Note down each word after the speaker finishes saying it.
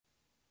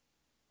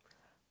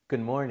Good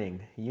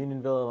morning,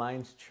 Unionville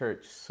Alliance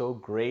Church. So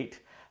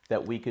great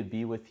that we could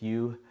be with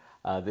you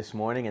this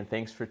morning, and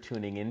thanks for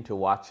tuning in to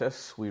watch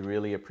us. We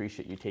really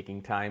appreciate you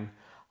taking time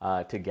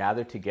to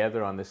gather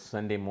together on this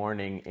Sunday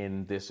morning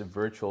in this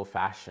virtual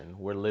fashion.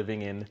 We're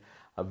living in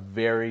a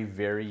very,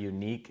 very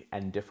unique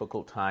and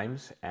difficult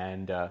times,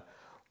 and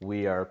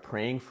we are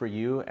praying for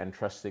you and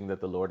trusting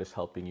that the Lord is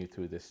helping you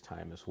through this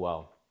time as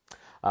well.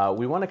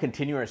 We want to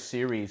continue our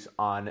series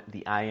on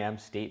the I am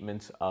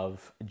statements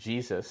of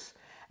Jesus.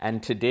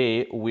 And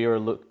today we're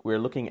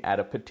looking at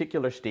a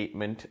particular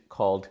statement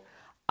called,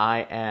 I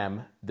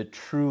am the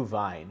true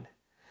vine.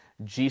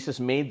 Jesus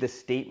made this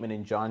statement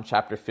in John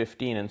chapter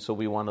 15, and so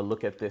we want to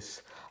look at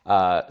this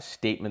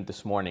statement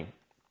this morning.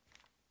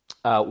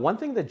 One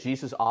thing that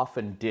Jesus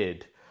often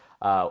did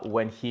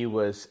when he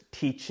was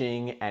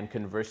teaching and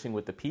conversing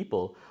with the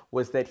people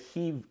was that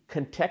he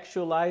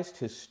contextualized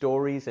his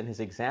stories and his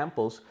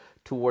examples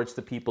towards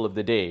the people of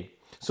the day.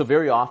 So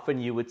very often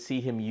you would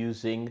see him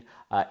using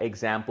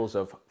examples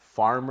of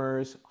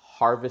farmers,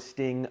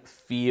 harvesting,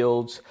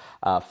 fields,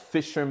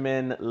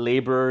 fishermen,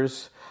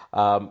 laborers.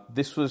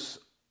 This was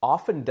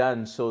often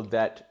done so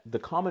that the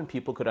common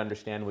people could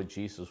understand what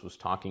Jesus was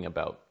talking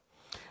about.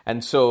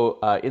 And so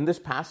in this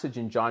passage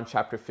in John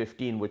chapter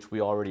 15, which we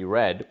already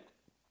read,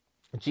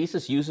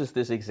 Jesus uses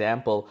this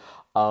example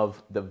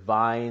of the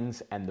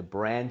vines and the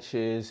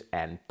branches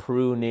and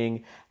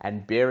pruning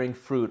and bearing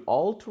fruit,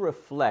 all to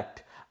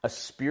reflect a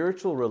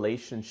spiritual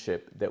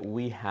relationship that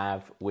we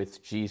have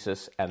with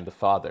Jesus and the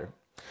Father.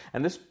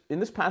 And in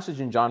this passage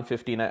in John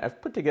 15,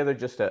 I've put together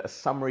just a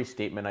summary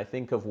statement, I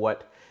think, of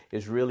what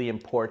is really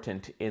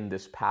important in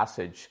this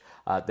passage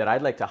that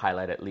I'd like to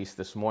highlight at least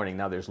this morning.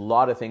 Now, there's a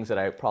lot of things that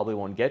I probably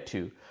won't get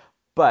to,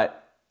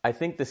 but I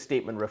think this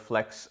statement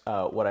reflects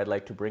what I'd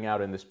like to bring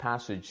out in this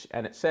passage.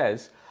 And it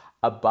says,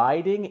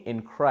 abiding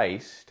in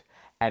Christ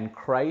and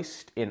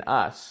Christ in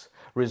us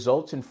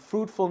results in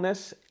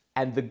fruitfulness,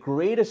 and the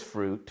greatest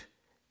fruit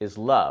is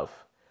love,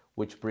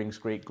 which brings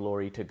great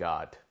glory to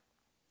God.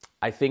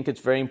 I think it's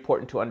very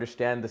important to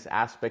understand this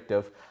aspect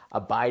of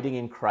abiding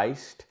in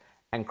Christ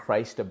and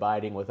Christ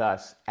abiding with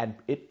us and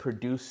it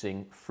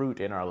producing fruit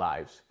in our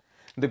lives.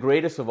 The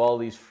greatest of all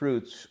these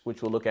fruits,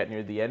 which we'll look at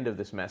near the end of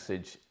this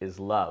message, is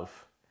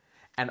love.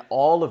 And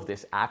all of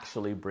this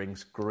actually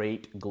brings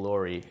great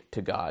glory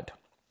to God.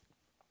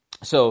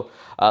 So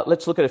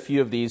let's look at a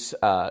few of these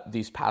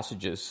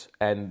passages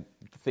and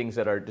things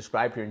that are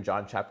described here in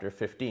John chapter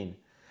 15.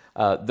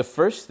 The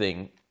first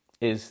thing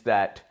is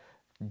that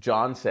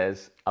John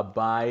says,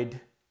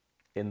 abide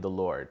in the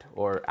Lord,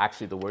 or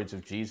actually the words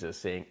of Jesus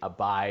saying,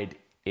 abide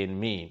in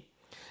me.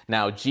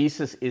 Now,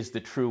 Jesus is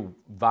the true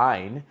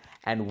vine,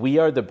 and we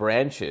are the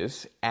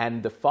branches,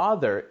 and the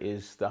Father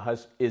is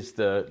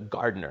the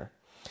gardener.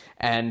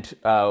 And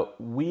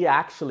we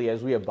actually,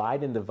 as we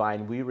abide in the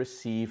vine, we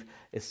receive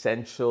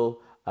essential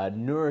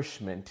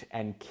nourishment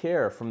and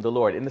care from the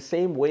Lord. In the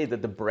same way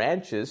that the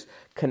branches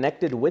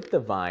connected with the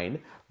vine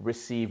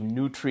receive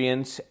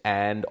nutrients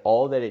and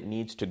all that it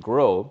needs to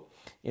grow,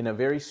 in a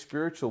very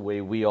spiritual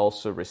way, we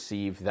also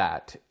receive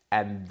that.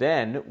 And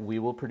then we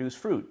will produce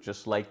fruit,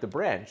 just like the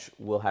branch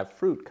will have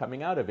fruit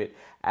coming out of it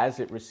as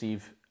it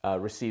receives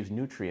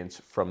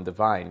nutrients from the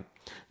vine.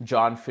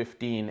 John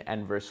 15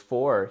 and verse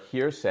 4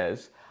 here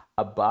says,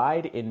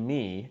 abide in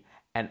me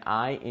and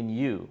I in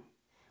you.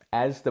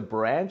 As the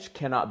branch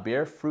cannot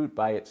bear fruit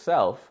by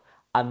itself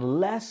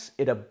unless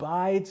it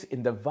abides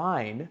in the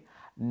vine,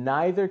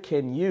 neither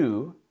can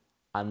you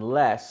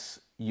unless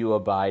you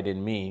abide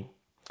in me.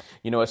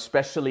 You know,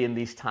 especially in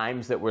these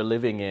times that we're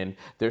living in,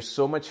 there's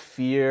so much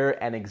fear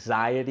and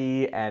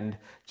anxiety and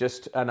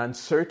just an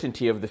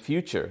uncertainty of the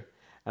future.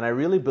 And I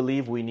really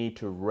believe we need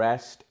to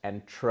rest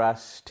and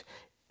trust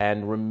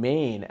and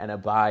remain and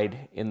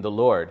abide in the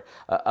Lord.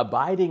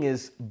 Abiding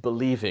is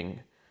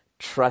believing,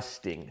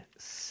 trusting,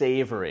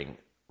 savoring,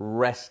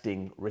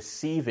 resting,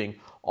 receiving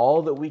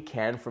all that we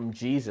can from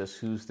Jesus,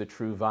 who's the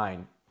true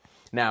vine.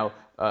 Now,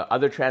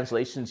 other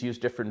translations use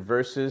different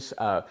verses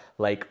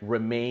like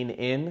remain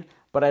in,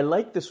 but I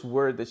like this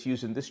word that's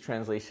used in this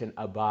translation,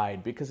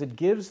 abide, because it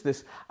gives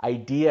this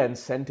idea and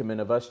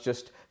sentiment of us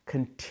just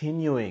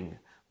continuing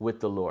with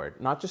the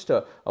Lord. Not just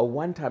a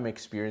one-time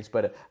experience,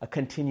 but a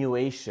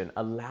continuation,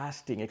 a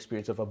lasting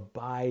experience of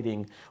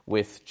abiding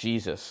with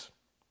Jesus.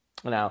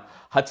 Now,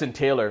 Hudson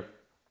Taylor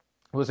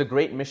was a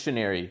great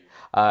missionary.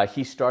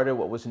 He started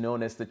what was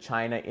known as the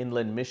China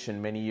Inland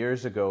Mission many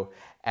years ago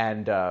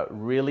and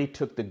really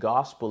took the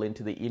gospel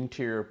into the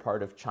interior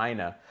part of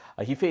China.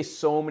 He faced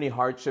so many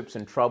hardships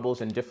and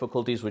troubles and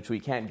difficulties, which we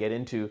can't get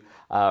into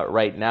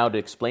right now to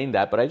explain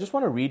that. But I just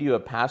want to read you a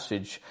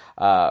passage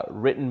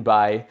written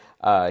by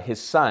his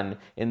son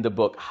in the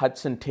book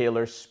Hudson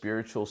Taylor's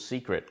Spiritual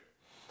Secret.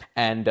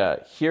 And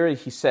here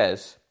he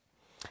says,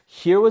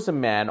 here was a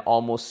man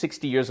almost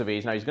 60 years of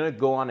age. Now, he's going to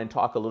go on and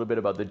talk a little bit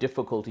about the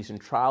difficulties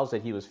and trials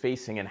that he was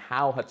facing and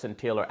how Hudson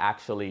Taylor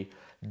actually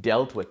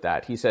dealt with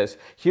that. He says,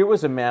 here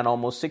was a man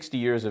almost 60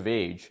 years of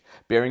age,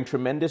 bearing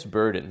tremendous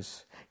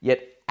burdens,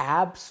 yet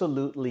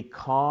absolutely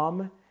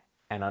calm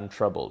and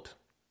untroubled.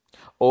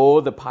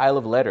 Oh, the pile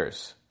of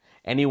letters,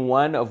 any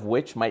one of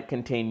which might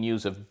contain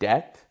news of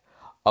death,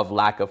 of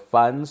lack of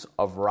funds,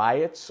 of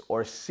riots,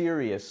 or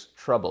serious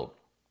trouble.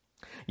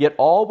 Yet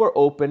all were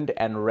opened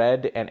and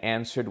read and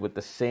answered with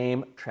the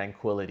same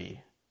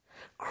tranquility.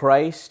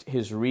 Christ,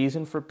 his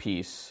reason for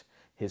peace,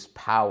 his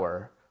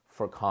power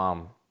for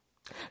calm.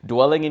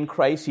 Dwelling in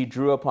Christ, he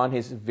drew upon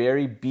his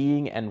very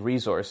being and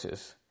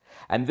resources.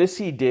 And this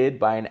he did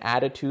by an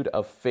attitude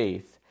of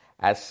faith,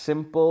 as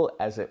simple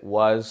as it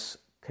was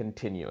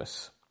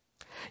continuous.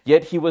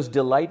 Yet he was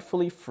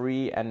delightfully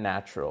free and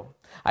natural.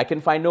 I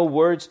can find no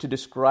words to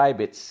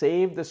describe it,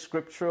 save the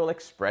scriptural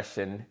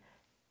expression,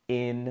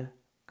 in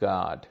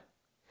God.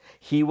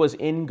 He was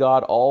in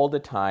God all the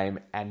time,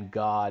 and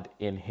God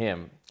in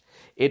him.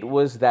 It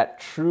was that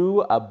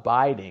true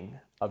abiding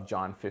of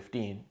John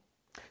 15.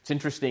 It's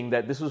interesting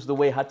that this was the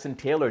way Hudson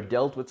Taylor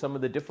dealt with some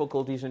of the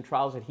difficulties and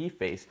trials that he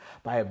faced,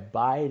 by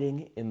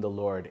abiding in the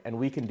Lord. And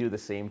we can do the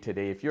same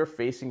today. If you're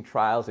facing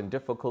trials and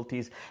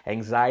difficulties,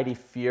 anxiety,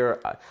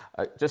 fear,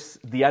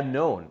 just the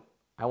unknown,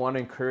 I want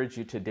to encourage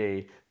you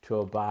today to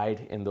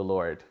abide in the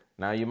Lord.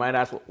 Now you might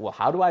ask, well,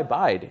 how do I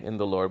abide in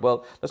the Lord?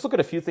 Well, let's look at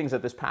a few things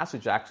that this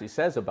passage actually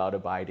says about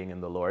abiding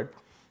in the Lord.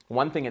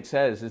 One thing it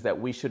says is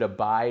that we should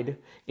abide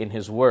in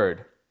his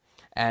word.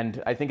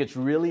 And I think it's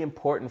really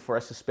important for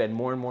us to spend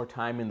more and more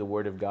time in the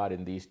Word of God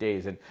in these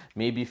days. And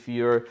maybe if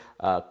you're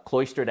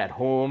cloistered at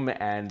home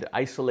and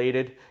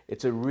isolated,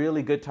 it's a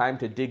really good time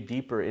to dig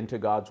deeper into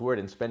God's Word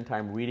and spend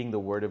time reading the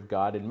Word of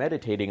God and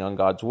meditating on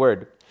God's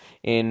Word.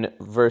 In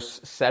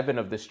verse 7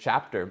 of this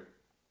chapter,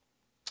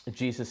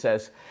 Jesus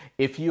says,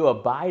 if you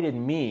abide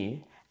in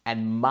me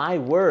and my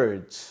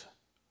words,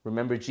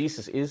 remember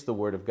Jesus is the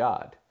Word of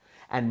God,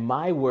 and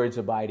my words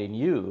abide in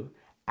you,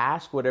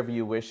 ask whatever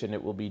you wish and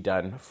it will be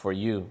done for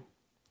you.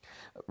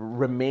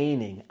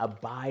 Remaining,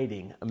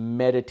 abiding,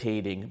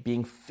 meditating,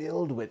 being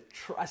filled with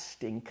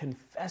trusting,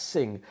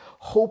 confessing,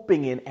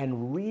 hoping in,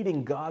 and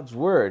reading God's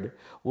word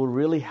will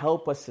really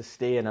help us to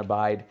stay and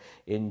abide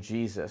in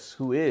Jesus,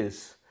 who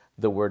is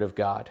the Word of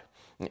God.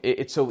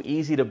 It's so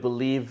easy to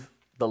believe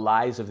the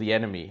lies of the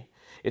enemy.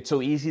 It's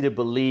so easy to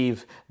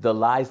believe the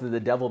lies that the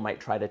devil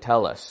might try to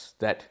tell us,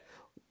 that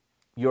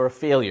you're a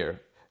failure.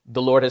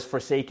 The Lord has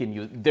forsaken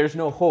you. There's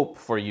no hope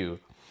for you.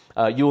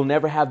 You will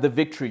never have the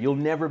victory. You'll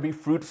never be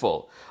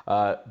fruitful.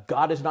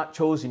 God has not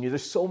chosen you.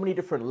 There's so many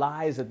different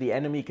lies that the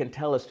enemy can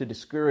tell us to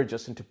discourage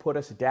us and to put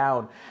us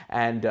down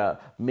and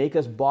make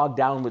us bogged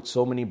down with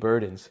so many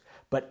burdens.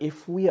 But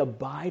if we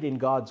abide in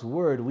God's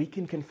word, we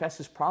can confess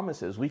his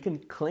promises. We can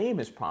claim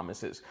his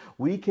promises.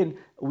 We can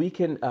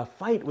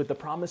fight with the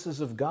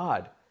promises of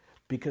God,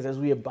 because as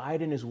we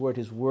abide in his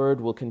word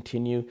will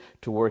continue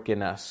to work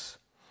in us.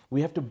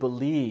 We have to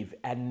believe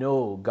and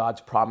know God's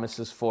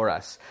promises for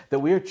us, that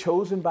we are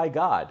chosen by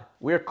God.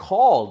 We're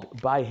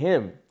called by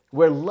him.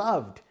 We're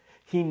loved.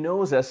 He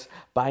knows us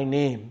by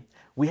name.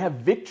 We have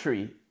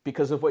victory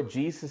because of what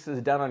Jesus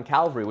has done on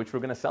Calvary, which we're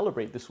going to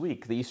celebrate this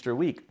week, the Easter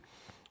week.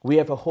 We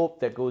have a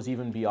hope that goes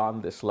even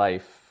beyond this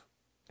life,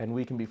 and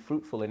we can be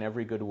fruitful in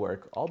every good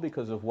work, all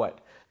because of what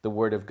the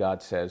Word of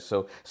God says.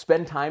 So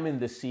spend time in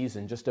this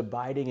season just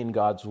abiding in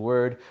God's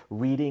Word,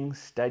 reading,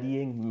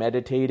 studying,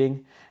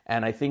 meditating.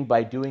 And I think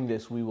by doing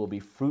this, we will be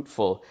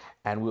fruitful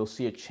and we'll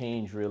see a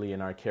change really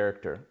in our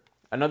character.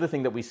 Another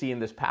thing that we see in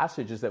this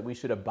passage is that we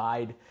should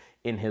abide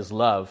in his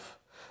love.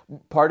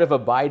 Part of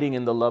abiding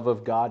in the love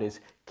of God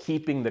is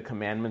keeping the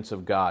commandments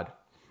of God.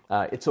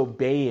 It's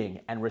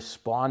obeying and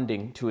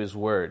responding to his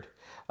word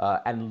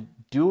and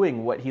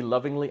doing what he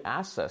lovingly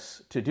asks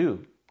us to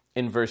do.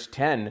 In verse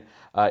 10,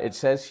 it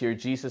says here,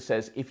 Jesus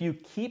says, if you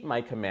keep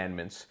my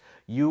commandments,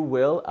 you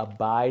will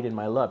abide in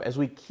my love. As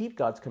we keep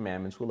God's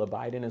commandments, we'll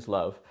abide in his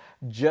love,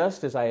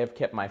 just as I have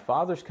kept my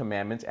Father's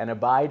commandments and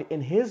abide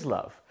in his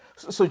love.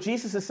 So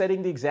Jesus is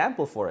setting the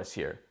example for us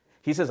here.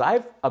 He says,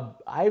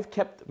 I've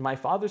kept my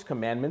Father's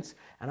commandments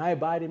and I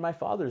abide in my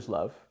Father's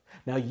love.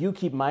 Now you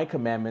keep my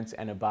commandments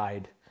and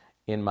abide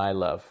in my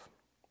love.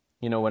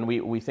 You know, when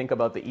we think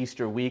about the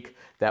Easter week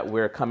that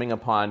we're coming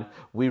upon,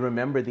 we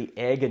remember the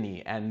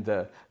agony and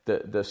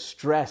the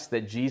stress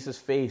that Jesus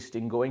faced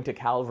in going to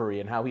Calvary,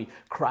 and how he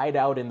cried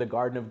out in the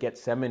Garden of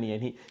Gethsemane,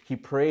 and he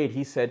prayed.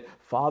 He said,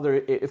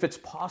 Father, if it's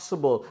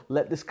possible,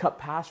 let this cup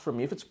pass from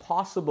me. If it's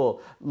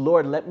possible,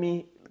 Lord,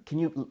 can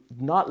you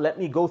not let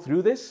me go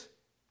through this?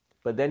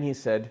 But then he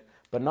said,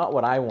 but not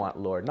what I want,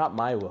 Lord, not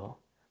my will,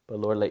 but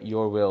Lord, let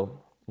your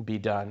will be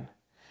done.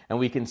 And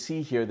we can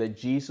see here that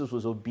Jesus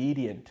was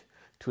obedient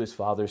to his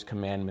Father's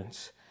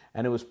commandments.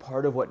 And it was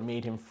part of what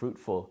made him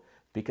fruitful,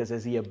 because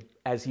as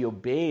he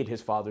obeyed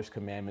his Father's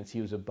commandments,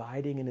 he was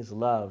abiding in his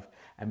love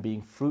and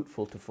being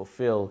fruitful to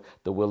fulfill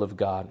the will of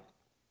God.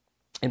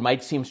 It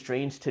might seem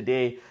strange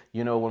today,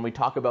 when we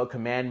talk about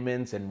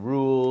commandments and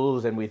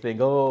rules, and we think,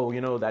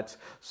 that's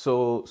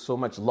so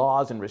much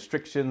laws and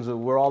restrictions.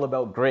 We're all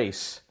about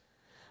grace.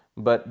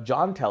 But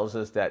John tells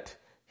us that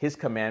his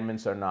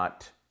commandments are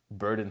not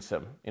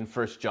burdensome. In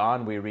 1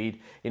 John we read,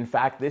 in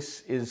fact,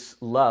 this is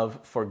love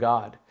for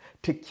God,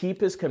 to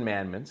keep his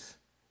commandments,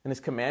 and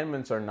his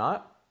commandments are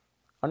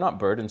not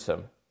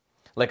burdensome.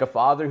 Like a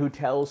father who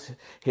tells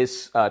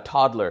his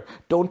toddler,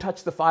 don't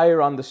touch the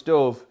fire on the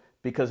stove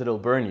because it'll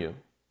burn you.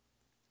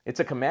 It's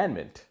a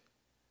commandment,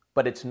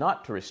 but it's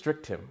not to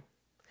restrict him.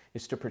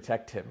 It's to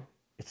protect him.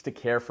 It's to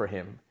care for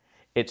him.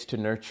 It's to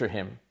nurture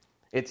him.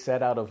 It's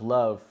set out of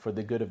love for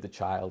the good of the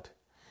child.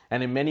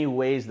 And in many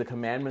ways, the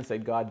commandments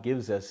that God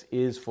gives us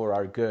is for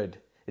our good.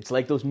 It's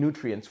like those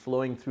nutrients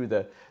flowing through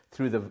the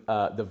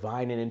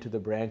vine and into the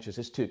branches.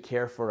 It's to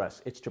care for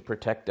us. It's to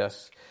protect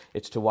us.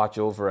 It's to watch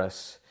over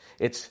us.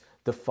 It's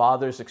the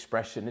Father's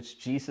expression. It's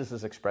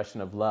Jesus'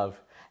 expression of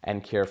love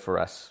and care for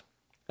us.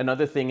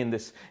 Another thing in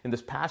this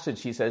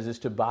passage, he says, is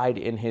to abide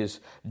in his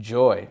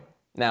joy.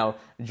 Now,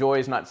 joy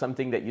is not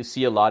something that you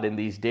see a lot in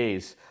these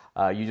days.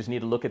 You just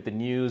need to look at the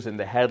news and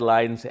the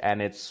headlines,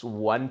 and it's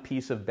one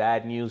piece of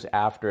bad news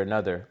after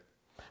another.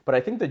 But I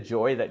think the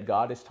joy that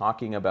God is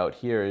talking about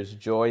here is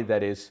joy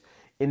that is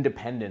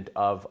independent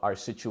of our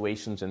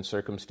situations and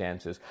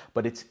circumstances,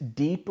 but it's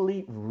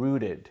deeply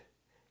rooted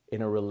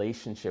in a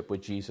relationship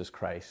with Jesus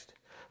Christ.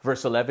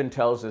 Verse 11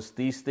 tells us,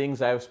 these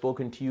things I have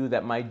spoken to you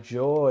that my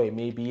joy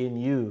may be in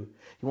you.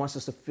 He wants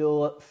us to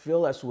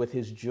fill us with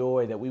his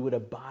joy, that we would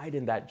abide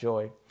in that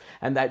joy.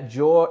 And that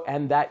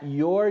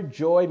your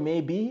joy may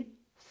be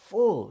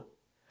full,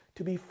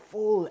 to be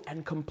full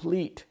and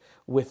complete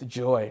with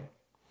joy.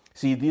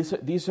 See,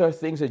 these are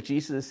things that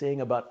Jesus is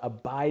saying about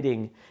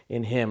abiding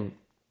in him.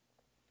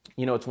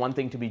 You know, it's one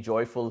thing to be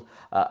joyful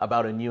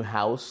about a new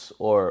house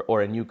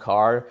or a new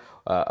car,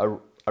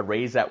 a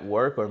raise at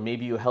work, or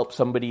maybe you help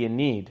somebody in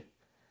need.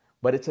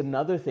 But it's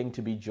another thing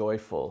to be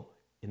joyful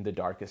in the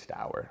darkest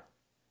hour,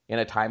 in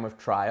a time of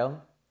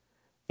trial,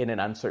 in an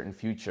uncertain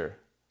future,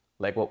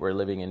 like what we're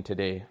living in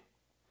today.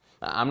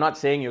 I'm not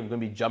saying you're going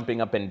to be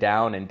jumping up and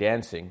down and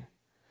dancing,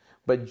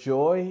 but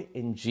joy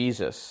in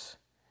Jesus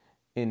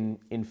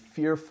in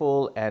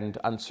fearful and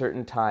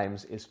uncertain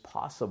times is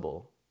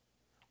possible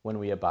when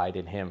we abide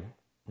in him.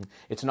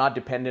 It's not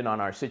dependent on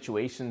our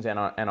situations and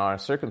our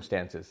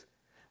circumstances,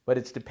 but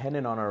it's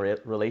dependent on our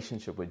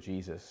relationship with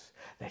Jesus,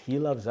 that he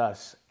loves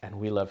us and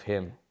we love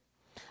him.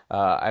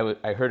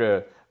 I heard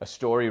a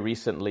story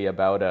recently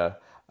about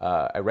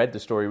I read the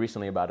story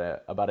recently about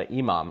an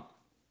imam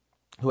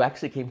who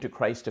actually came to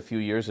Christ a few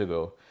years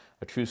ago,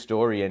 a true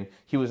story, and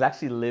he was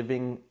actually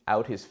living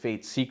out his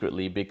faith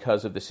secretly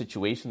because of the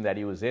situation that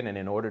he was in and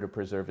in order to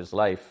preserve his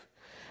life.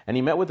 And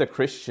he met with a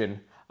Christian,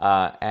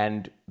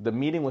 and the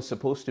meeting was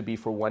supposed to be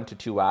for 1 to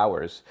 2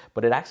 hours,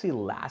 but it actually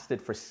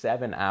lasted for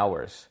 7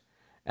 hours.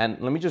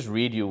 And let me just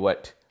read you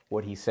what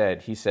he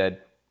said. He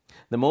said,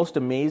 "The most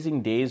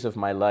amazing days of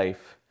my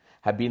life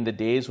have been the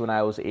days when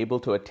I was able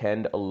to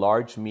attend a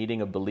large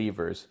meeting of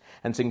believers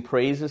and sing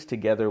praises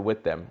together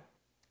with them.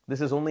 This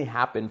has only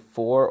happened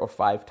 4 or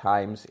 5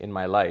 times in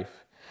my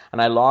life,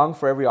 and I long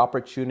for every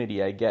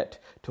opportunity I get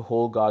to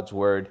hold God's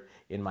word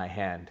in my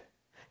hand."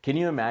 Can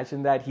you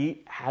imagine that?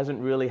 He hasn't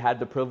really had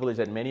the privilege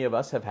that many of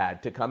us have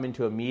had to come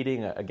into a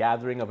meeting, a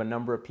gathering of a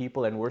number of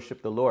people and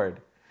worship the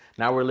Lord.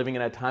 Now we're living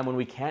in a time when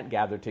we can't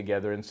gather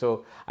together, and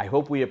so I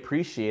hope we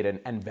appreciate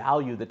and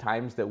value the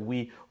times that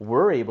we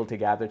were able to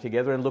gather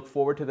together and look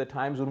forward to the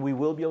times when we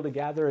will be able to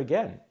gather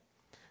again.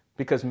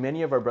 Because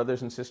many of our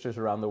brothers and sisters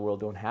around the world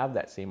don't have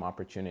that same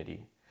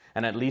opportunity.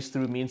 And at least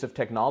through means of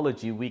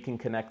technology, we can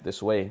connect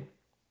this way.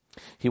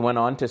 He went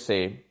on to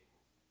say,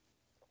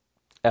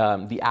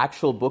 the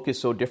actual book is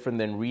so different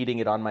than reading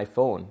it on my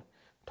phone,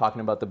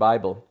 talking about the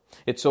Bible.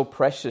 It's so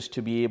precious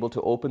to be able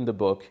to open the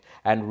book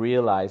and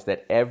realize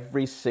that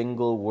every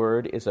single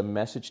word is a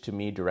message to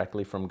me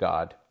directly from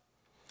God.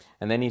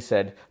 And then he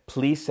said,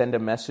 please send a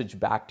message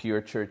back to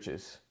your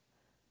churches,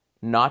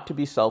 not to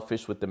be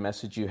selfish with the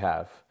message you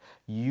have.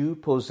 You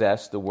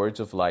possess the words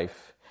of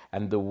life,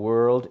 and the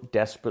world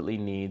desperately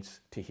needs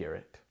to hear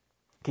it.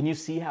 Can you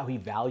see how he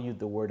valued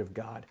the word of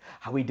God?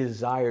 How he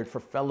desired for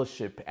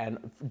fellowship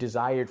and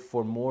desired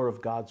for more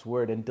of God's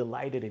word and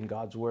delighted in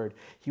God's word.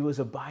 He was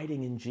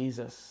abiding in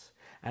Jesus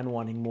and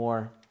wanting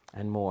more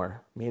and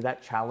more. May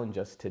that challenge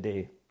us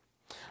today.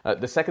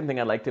 The second thing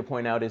I'd like to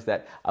point out is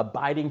that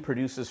abiding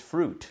produces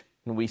fruit.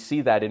 And we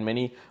see that in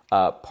many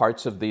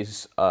parts of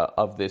this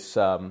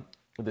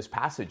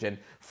passage. And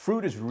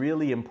fruit is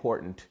really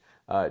important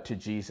to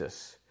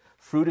Jesus.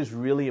 Fruit is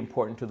really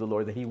important to the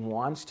Lord, that he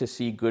wants to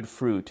see good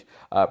fruit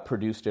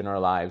produced in our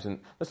lives. And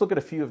let's look at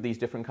a few of these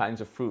different kinds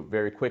of fruit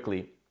very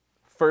quickly.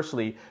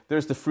 Firstly,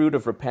 there's the fruit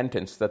of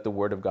repentance that the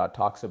Word of God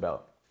talks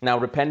about. Now,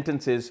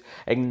 repentance is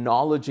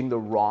acknowledging the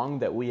wrong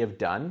that we have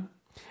done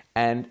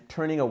and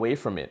turning away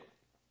from it.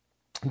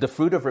 The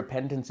fruit of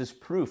repentance is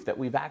proof that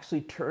we've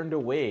actually turned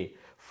away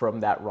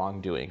from that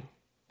wrongdoing,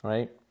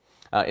 right?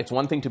 It's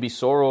one thing to be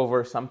sore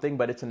over something,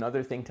 but it's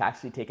another thing to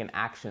actually take an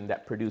action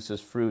that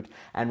produces fruit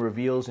and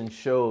reveals and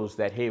shows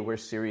that, hey, we're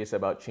serious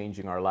about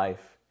changing our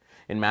life.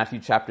 In Matthew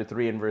chapter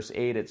 3 and verse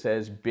 8, it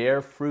says, bear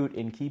fruit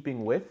in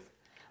keeping with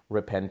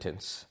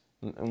repentance.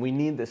 And we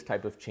need this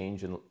type of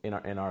change in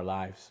our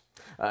lives.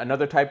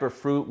 Another type of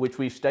fruit, which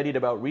we've studied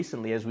about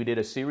recently as we did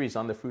a series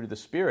on the fruit of the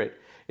Spirit,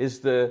 is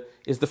the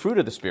fruit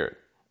of the Spirit,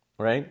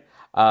 right?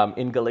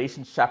 In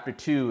Galatians chapter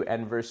 2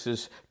 and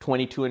verses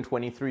 22 and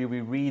 23,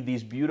 we read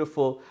these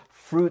beautiful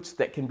fruits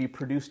that can be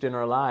produced in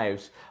our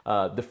lives.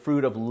 The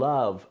fruit of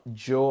love,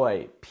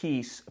 joy,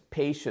 peace,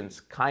 patience,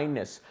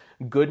 kindness,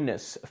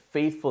 goodness,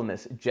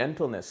 faithfulness,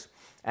 gentleness,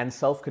 and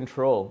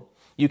self-control.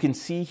 You can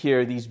see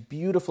here these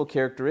beautiful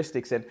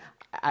characteristics, and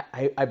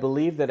I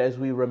believe that as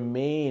we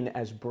remain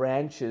as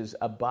branches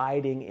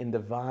abiding in the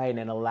vine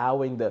and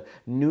allowing the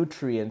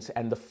nutrients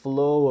and the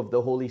flow of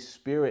the Holy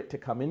Spirit to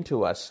come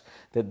into us,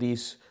 that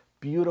these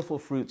beautiful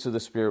fruits of the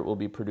Spirit will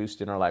be produced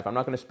in our life. I'm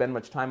not going to spend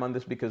much time on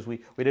this because we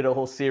did a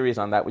whole series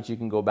on that, which you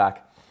can go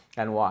back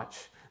and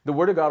watch. The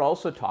Word of God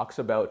also talks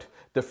about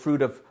the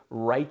fruit of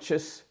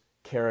righteous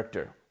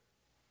character,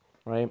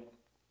 right?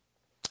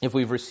 If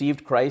we've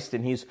received Christ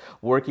and He's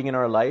working in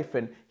our life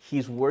and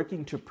He's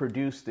working to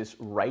produce this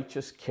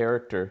righteous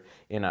character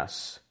in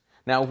us.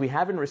 Now, if we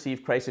haven't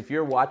received Christ, if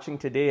you're watching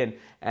today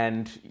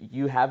and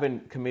you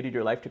haven't committed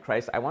your life to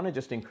Christ, I want to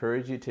just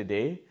encourage you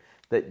today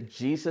that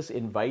Jesus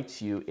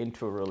invites you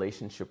into a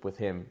relationship with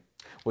Him,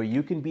 where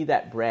you can be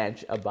that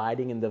branch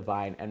abiding in the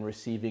vine and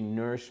receiving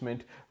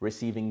nourishment,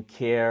 receiving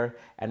care,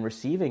 and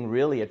receiving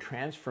really a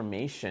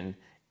transformation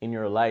in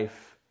your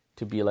life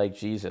to be like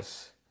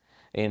Jesus.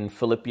 In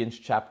Philippians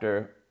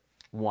chapter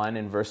 1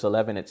 and verse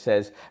 11, it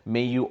says,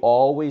 "May you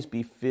always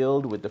be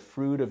filled with the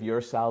fruit of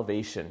your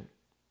salvation."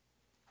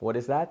 What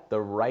is that? The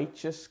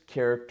righteous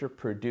character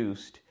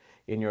produced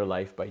in your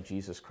life by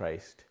Jesus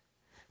Christ.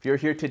 If you're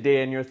here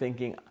today and you're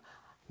thinking,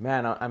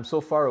 man, I'm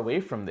so far away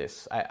from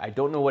this. I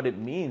don't know what it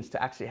means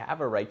to actually have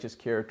a righteous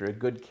character,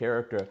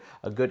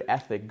 a good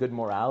ethic, good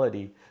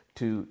morality,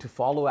 to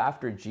follow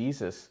after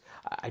Jesus.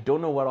 I don't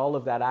know what all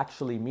of that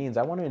actually means.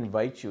 I want to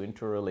invite you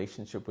into a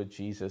relationship with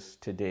Jesus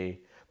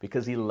today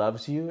because He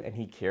loves you and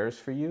He cares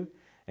for you.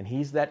 And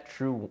He's that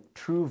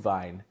true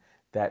vine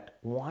that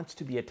wants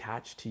to be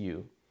attached to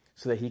you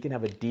so that He can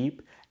have a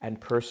deep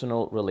and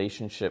personal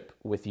relationship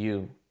with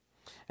you.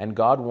 And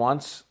God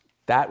wants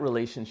that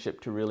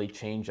relationship to really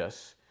change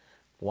us.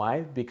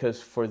 Why?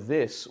 Because for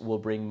this will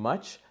bring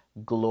much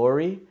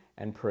glory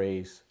and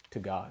praise to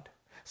God.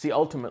 See,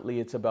 ultimately,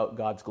 it's about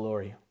God's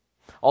glory.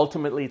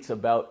 Ultimately, it's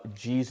about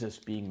Jesus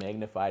being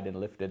magnified and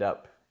lifted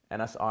up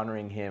and us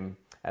honoring Him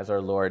as our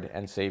Lord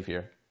and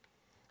Savior.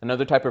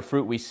 Another type of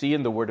fruit we see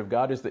in the Word of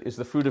God is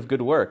the fruit of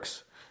good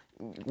works.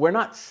 We're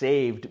not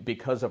saved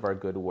because of our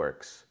good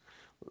works.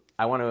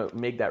 I want to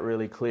make that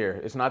really clear.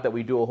 It's not that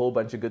we do a whole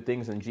bunch of good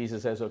things and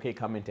Jesus says, okay,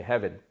 come into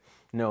heaven.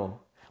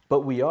 No.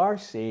 But we are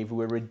saved,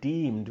 we're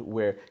redeemed,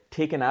 we're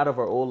taken out of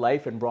our old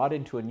life and brought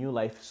into a new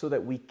life so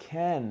that we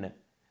can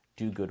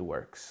do good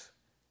works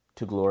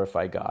to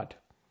glorify God,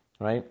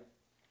 right?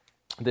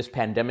 This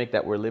pandemic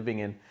that we're living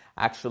in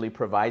actually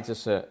provides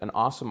us an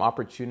awesome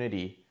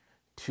opportunity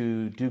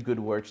to do good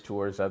works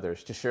towards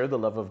others, to share the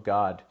love of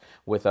God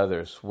with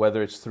others,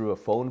 whether it's through a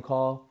phone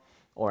call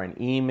or an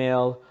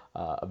email,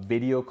 a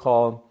video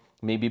call,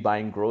 maybe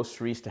buying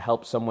groceries to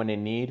help someone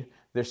in need.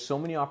 There's so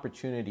many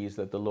opportunities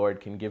that the Lord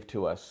can give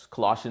to us.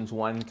 Colossians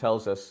 1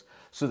 tells us,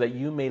 so that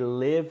you may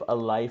live a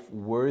life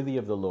worthy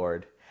of the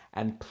Lord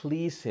and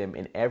please Him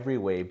in every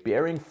way,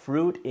 bearing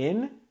fruit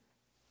in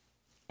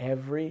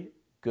every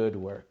good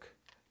work,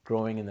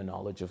 growing in the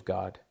knowledge of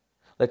God.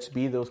 Let's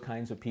be those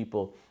kinds of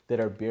people that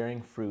are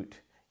bearing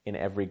fruit in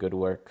every good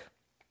work.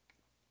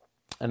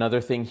 Another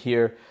thing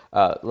here,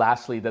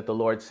 lastly, that the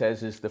Lord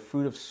says is the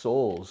fruit of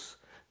souls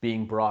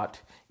being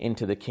brought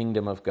into the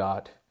kingdom of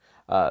God.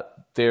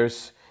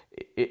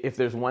 If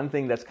there's one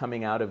thing that's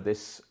coming out of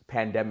this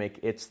pandemic,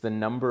 it's the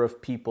number of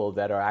people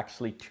that are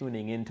actually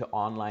tuning into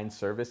online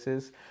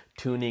services,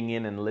 tuning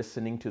in and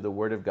listening to the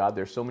Word of God.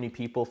 There's so many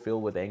people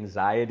filled with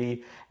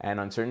anxiety and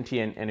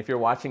uncertainty. And if you're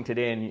watching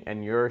today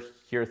and you're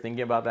here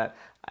thinking about that,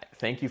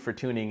 thank you for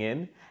tuning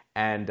in.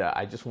 And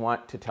I just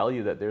want to tell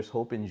you that there's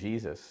hope in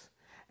Jesus.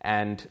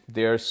 And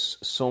there's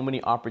so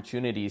many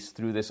opportunities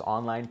through this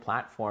online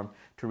platform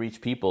to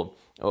reach people.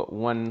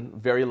 One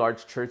very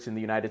large church in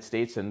the United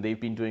States, and they've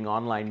been doing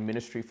online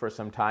ministry for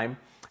some time,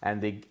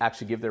 and they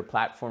actually give their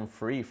platform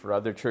free for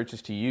other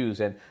churches to use.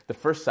 And the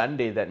first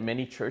Sunday that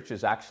many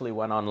churches actually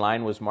went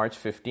online was March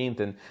 15th,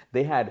 and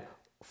they had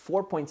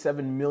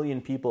 4.7 million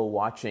people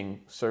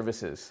watching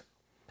services.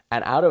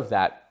 And out of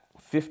that,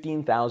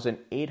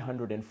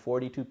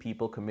 15,842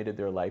 people committed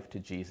their life to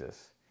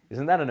Jesus.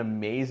 Isn't that an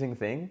amazing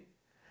thing?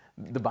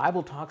 The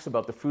Bible talks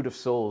about the fruit of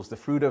souls, the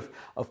fruit of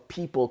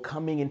people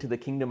coming into the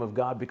kingdom of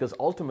God, because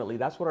ultimately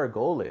that's what our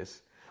goal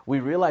is.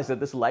 We realize that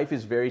this life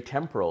is very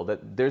temporal,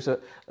 that there's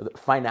a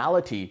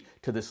finality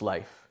to this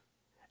life.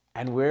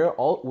 And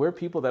we're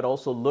people that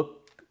also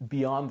look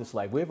beyond this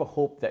life. We have a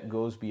hope that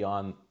goes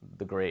beyond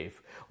the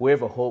grave. We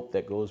have a hope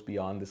that goes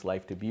beyond this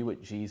life to be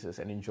with Jesus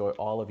and enjoy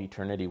all of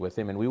eternity with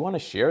Him. And we want to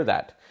share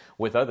that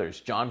with others.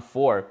 John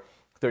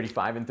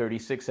 4:35 and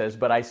 36 says,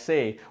 "But I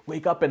say,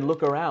 wake up and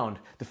look around.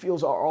 The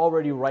fields are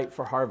already ripe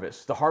for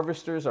harvest. The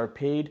harvesters are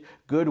paid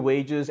good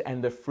wages,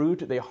 and the fruit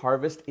they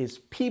harvest is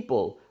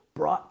people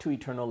brought to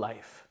eternal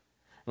life."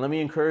 And let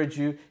me encourage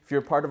you, if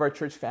you're a part of our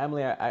church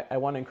family, I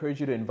want to encourage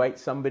you to invite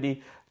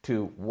somebody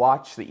to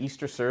watch the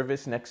Easter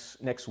service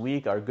next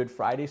week, our Good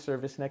Friday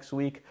service next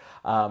week.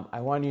 I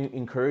want to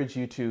encourage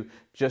you to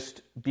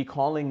just be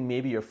calling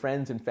maybe your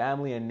friends and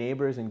family and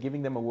neighbors and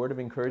giving them a word of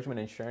encouragement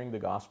and sharing the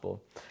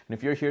gospel. And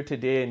if you're here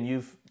today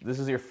and this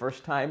is your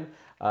first time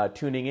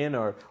tuning in,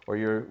 or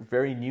you're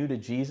very new to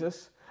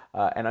Jesus,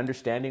 and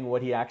understanding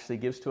what he actually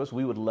gives to us,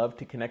 we would love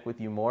to connect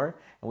with you more,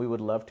 and we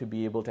would love to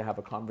be able to have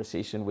a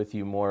conversation with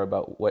you more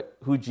about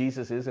who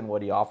Jesus is and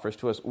what he offers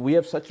to us. We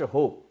have such a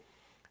hope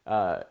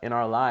in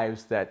our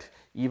lives that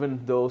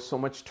even though so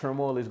much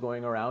turmoil is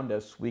going around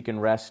us, we can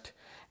rest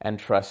and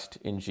trust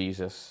in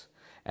Jesus.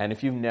 And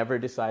if you've never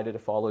decided to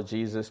follow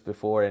Jesus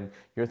before and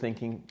you're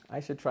thinking, I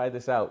should try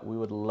this out, we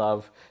would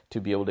love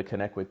to be able to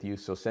connect with you.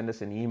 So send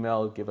us an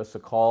email, give us a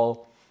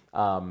call,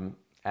 and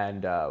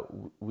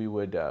we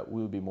would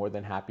be more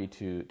than happy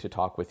to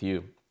talk with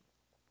you.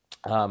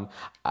 I'd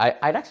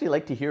actually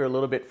like to hear a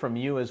little bit from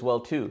you as well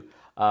too.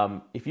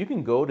 If you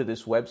can go to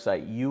this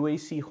website,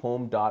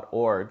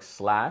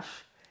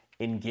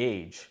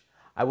 uachhome.org/engage,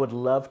 I would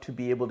love to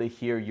be able to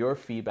hear your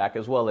feedback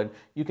as well. And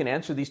you can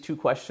answer these two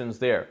questions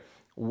there.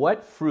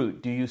 What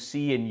fruit do you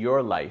see in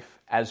your life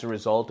as a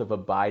result of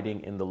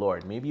abiding in the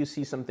Lord? Maybe you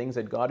see some things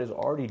that God is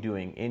already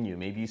doing in you.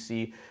 Maybe you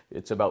see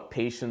it's about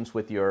patience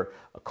with your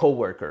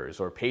coworkers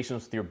or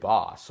patience with your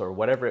boss or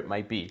whatever it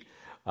might be.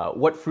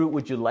 What fruit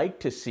would you like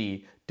to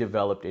see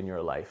developed in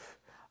your life?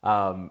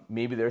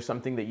 Maybe there's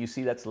something that you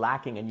see that's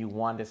lacking and you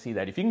want to see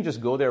that. If you can just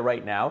go there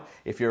right now,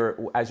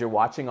 as you're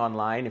watching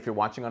online, if you're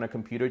watching on a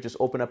computer, just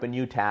open up a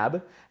new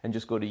tab and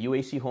just go to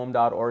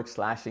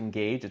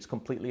uachhome.org/engage. It's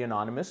completely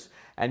anonymous,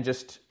 and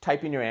just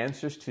type in your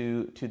answers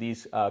to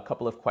these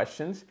couple of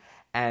questions.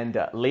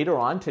 And later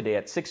on today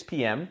at 6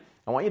 p.m.,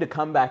 I want you to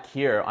come back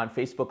here on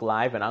Facebook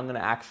Live, and I'm going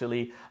to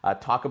actually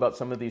talk about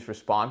some of these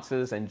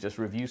responses and just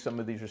review some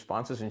of these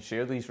responses and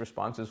share these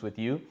responses with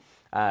you.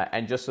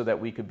 And just so that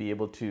we could be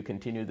able to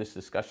continue this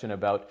discussion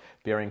about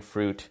bearing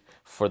fruit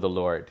for the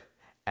Lord.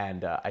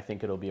 And I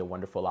think it'll be a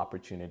wonderful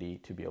opportunity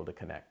to be able to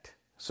connect.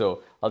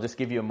 So I'll just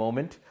give you a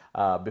moment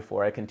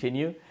before I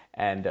continue,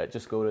 and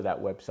just go to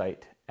that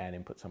website and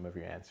input some of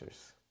your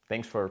answers.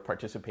 Thanks for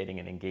participating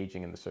and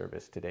engaging in the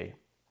service today.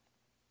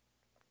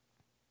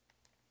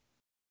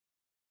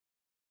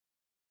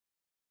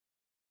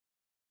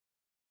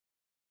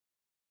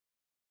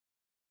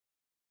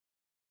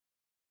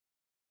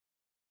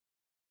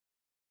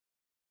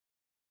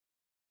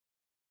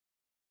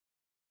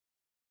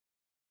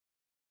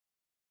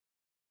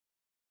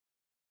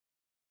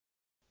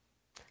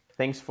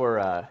 Thanks for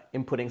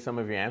inputting some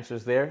of your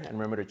answers there. And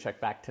remember to check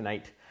back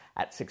tonight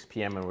at 6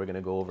 p.m. and we're going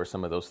to go over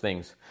some of those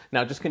things.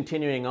 Now, just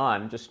continuing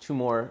on, just two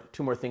more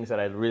things that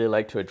I'd really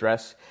like to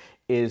address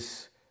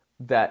is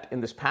that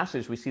in this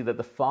passage we see that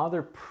the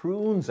Father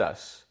prunes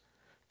us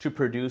to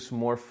produce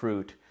more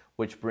fruit,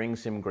 which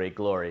brings him great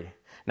glory.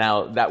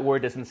 Now, that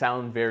word doesn't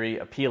sound very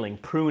appealing,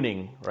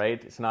 pruning,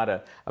 right? It's not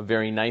a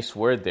very nice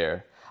word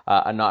there,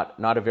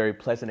 not a very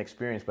pleasant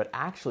experience, but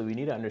actually we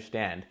need to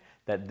understand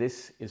that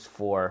this is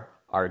for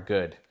our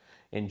good.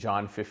 In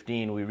John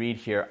 15, we read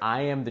here,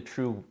 I am the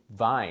true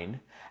vine,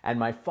 and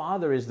my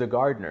Father is the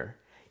gardener.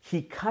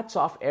 He cuts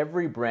off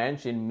every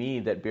branch in me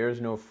that bears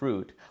no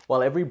fruit,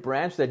 while every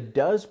branch that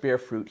does bear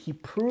fruit, he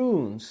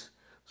prunes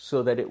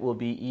so that it will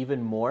be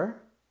even more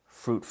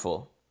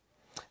fruitful.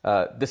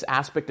 This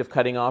aspect of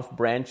cutting off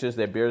branches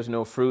that bears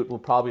no fruit we'll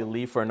probably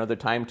leave for another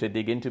time to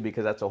dig into,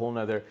 because that's a whole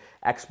nother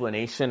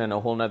explanation and a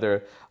whole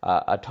nother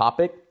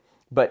topic.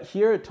 But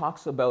here it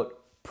talks about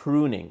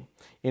pruning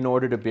in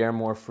order to bear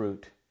more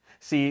fruit.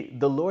 See,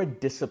 the Lord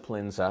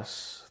disciplines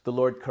us, the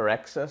Lord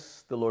corrects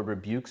us, the Lord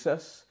rebukes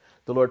us,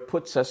 the Lord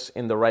puts us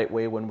in the right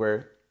way when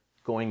we're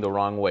going the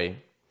wrong way.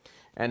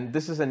 And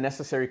this is a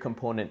necessary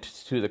component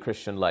to the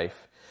Christian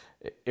life.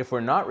 If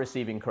we're not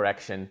receiving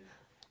correction,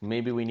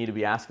 maybe we need to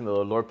be asking the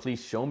Lord, Lord,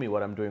 please show me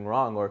what I'm doing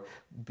wrong, or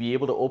be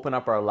able to open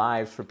up our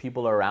lives for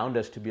people around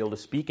us to be able to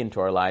speak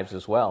into our lives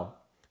as well.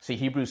 See,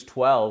 Hebrews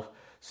 12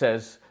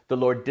 says, the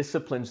Lord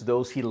disciplines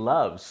those he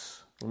loves.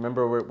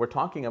 Remember, we're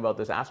talking about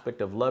this aspect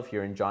of love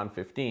here in John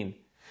 15.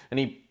 And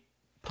he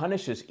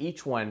punishes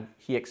each one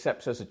he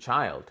accepts as a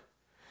child.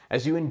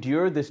 As you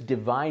endure this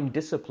divine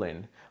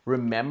discipline,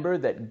 remember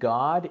that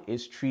God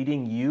is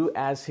treating you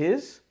as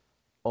his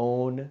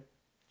own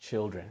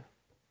children.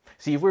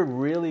 See, if we're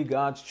really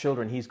God's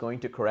children, he's going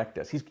to correct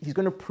us. He's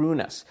going to prune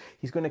us.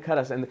 He's going to cut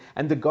us.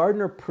 And the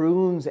gardener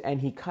prunes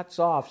and he cuts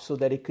off so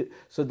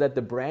that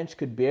the branch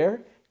could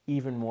bear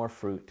even more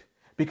fruit.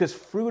 Because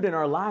fruit in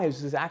our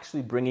lives is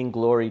actually bringing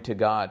glory to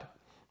God.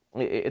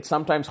 It's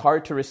sometimes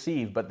hard to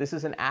receive, but this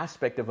is an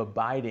aspect of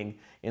abiding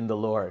in the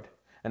Lord.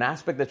 An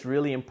aspect that's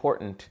really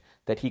important,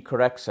 that he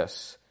corrects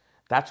us.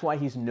 That's why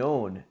he's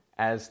known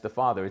as the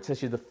Father. It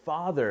says here, the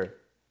Father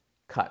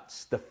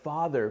cuts, the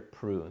Father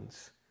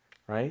prunes,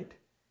 right?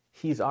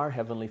 He's our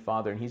Heavenly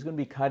Father, and he's going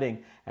to be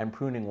cutting and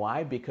pruning.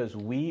 Why? Because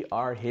we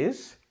are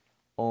his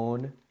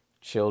own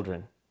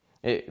children.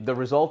 The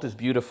result is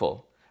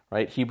beautiful.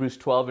 right? Hebrews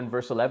 12 and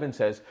verse 11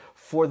 says,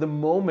 "For the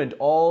moment,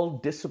 all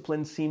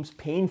discipline seems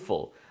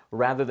painful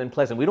rather than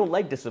pleasant." We don't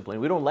like discipline.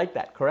 We don't like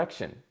that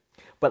correction.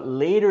 But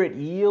later it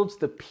yields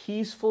the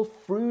peaceful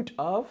fruit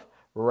of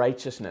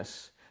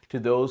righteousness to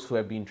those who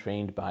have been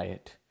trained by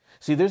it.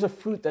 See, there's a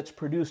fruit that's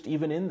produced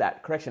even in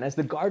that correction. As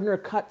the gardener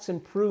cuts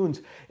and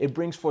prunes, it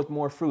brings forth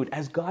more fruit.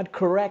 As God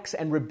corrects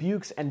and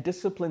rebukes and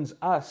disciplines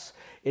us,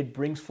 it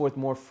brings forth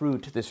more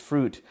fruit, this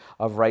fruit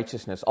of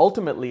righteousness.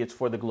 Ultimately, it's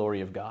for the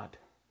glory of God.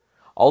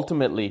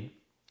 Ultimately,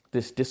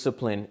 this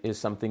discipline is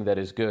something that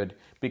is good,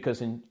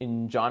 because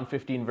in John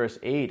 15, verse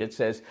 8, it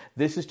says,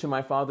 "This is to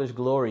my Father's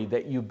glory,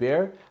 that you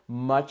bear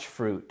much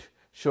fruit,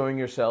 showing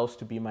yourselves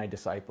to be my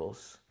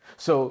disciples."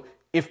 So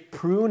if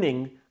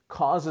pruning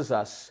causes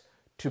us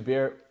to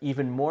bear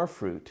even more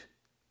fruit,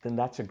 then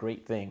that's a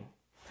great thing.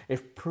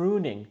 If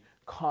pruning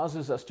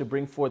causes us to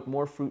bring forth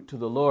more fruit to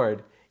the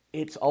Lord,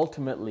 it's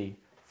ultimately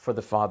for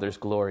the Father's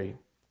glory,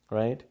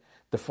 right?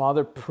 The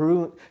Father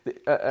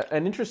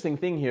an interesting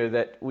thing here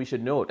that we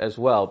should note as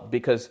well,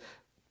 because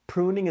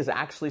pruning is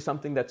actually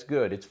something that's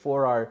good. It's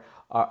for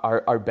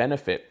our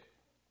benefit.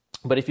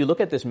 But if you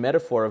look at this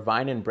metaphor of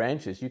vine and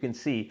branches, you can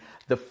see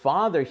the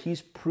Father,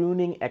 he's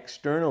pruning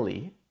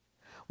externally,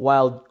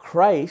 while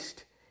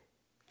Christ,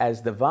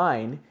 as the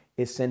vine,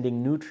 is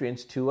sending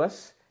nutrients to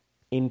us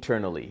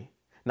internally.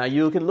 Now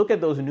you can look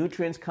at those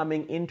nutrients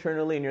coming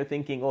internally and you're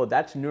thinking, oh,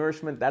 that's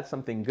nourishment, that's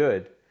something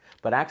good.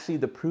 But actually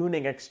the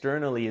pruning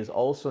externally is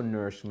also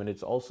nourishment,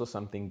 it's also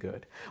something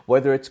good.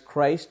 Whether it's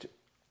Christ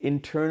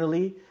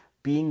internally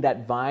being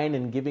that vine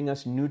and giving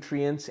us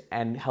nutrients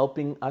and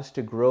helping us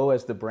to grow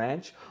as the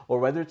branch, or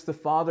whether it's the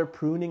Father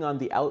pruning on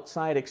the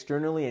outside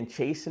externally and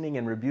chastening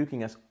and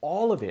rebuking us,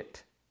 all of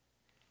it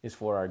is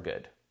for our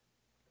good.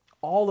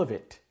 All of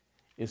it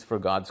is for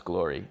God's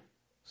glory.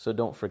 So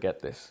don't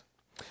forget this.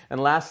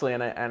 And lastly,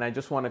 and I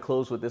just want to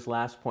close with this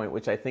last point,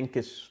 which I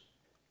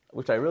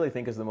really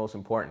think is the most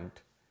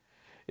important,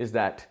 is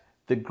that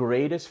the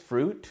greatest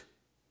fruit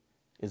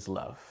is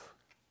love.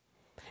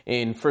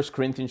 In 1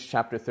 Corinthians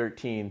chapter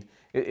 13,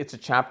 it's a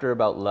chapter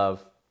about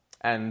love.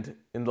 And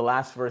in the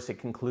last verse, it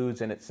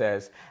concludes and it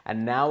says,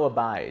 "And now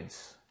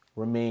abides,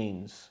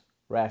 remains,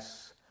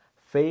 rests,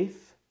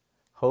 faith,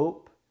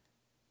 hope,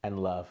 and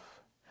love.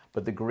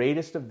 But the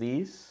greatest of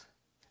these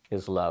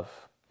is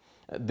love."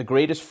 The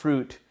greatest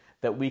fruit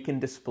that we can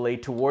display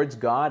towards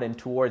God and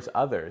towards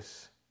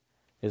others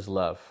is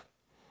love.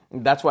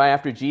 That's why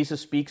after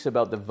Jesus speaks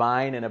about the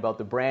vine and about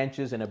the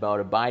branches and about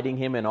abiding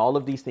him and all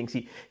of these things,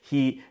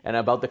 he and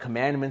about the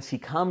commandments, he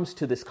comes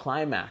to this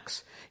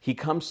climax. He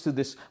comes to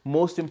this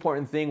most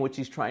important thing which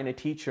he's trying to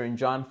teach her in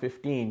John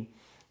 15.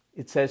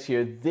 It says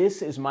here,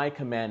 "This is my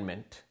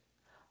commandment.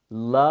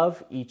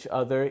 Love each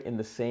other in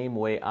the same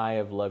way I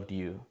have loved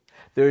you.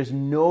 There is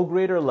no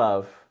greater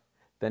love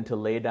than to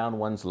lay down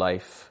one's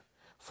life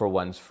for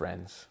one's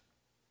friends."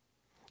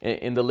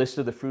 In the list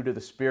of the fruit of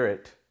the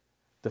Spirit,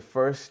 the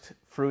first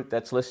fruit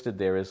that's listed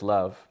there is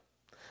love.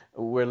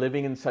 We're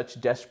living in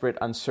such desperate,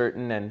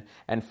 uncertain,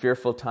 and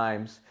fearful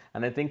times,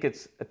 and I think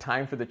it's a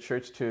time for the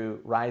church to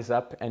rise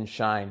up and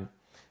shine.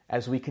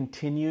 As we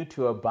continue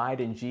to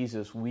abide in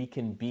Jesus, we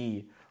can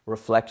be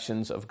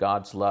reflections of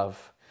God's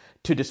love.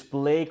 To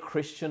display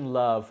Christian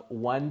love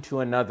one to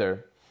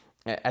another,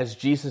 as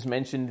Jesus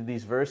mentioned in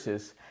these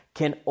verses,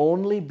 can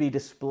only be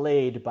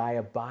displayed by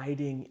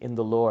abiding in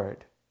the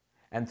Lord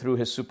and through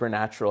his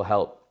supernatural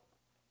help.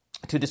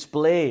 The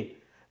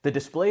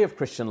display of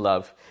Christian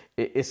love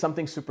is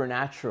something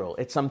supernatural.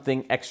 It's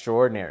something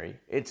extraordinary.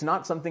 It's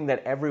not something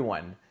that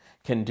everyone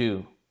can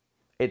do.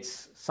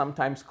 It's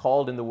sometimes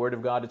called, in the Word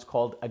of God, it's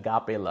called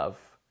agape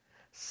love,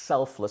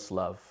 selfless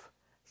love,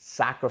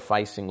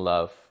 sacrificing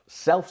love,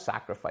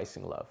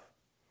 self-sacrificing love.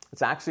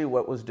 It's actually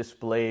what was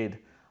displayed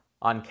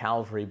on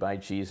Calvary by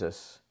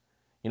Jesus.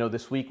 You know,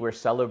 this week we're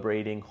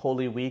celebrating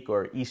Holy Week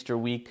or Easter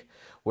week.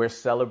 We're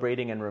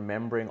celebrating and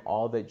remembering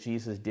all that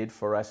Jesus did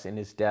for us in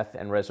his death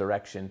and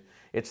resurrection.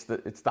 It's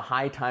the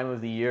high time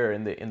of the year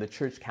in the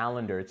church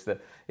calendar.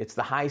 It's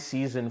the high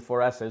season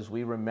for us as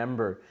we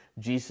remember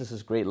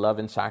Jesus' great love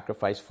and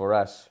sacrifice for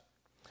us.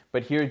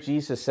 But here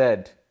Jesus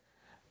said,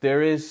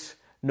 there is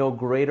no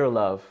greater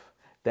love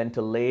than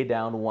to lay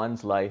down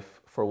one's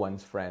life for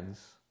one's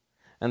friends.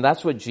 And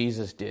that's what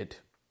Jesus did.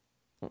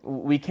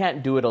 We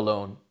can't do it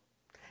alone.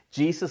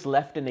 Jesus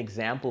left an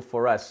example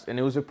for us, and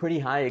it was a pretty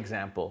high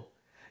example.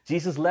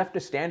 Jesus left a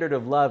standard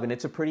of love, and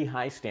it's a pretty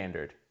high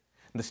standard.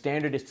 The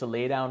standard is to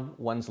lay down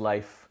one's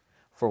life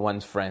for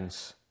one's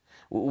friends.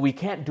 We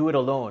can't do it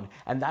alone,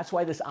 and that's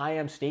why this I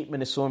am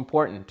statement is so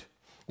important.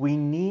 We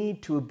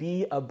need to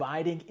be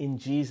abiding in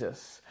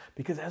Jesus,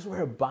 because as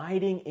we're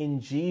abiding in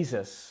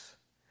Jesus,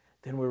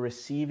 then we're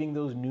receiving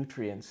those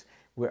nutrients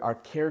where our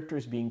character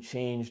is being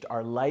changed,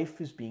 our life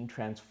is being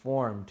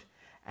transformed,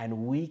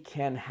 and we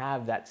can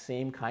have that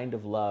same kind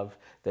of love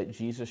that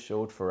Jesus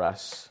showed for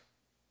us.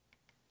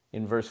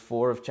 In verse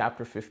 4 of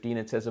chapter 15,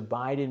 it says,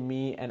 "Abide in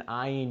me and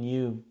I in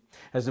you.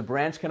 As the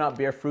branch cannot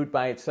bear fruit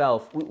by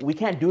itself," we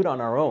can't do it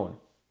on our own.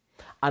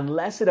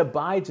 Unless it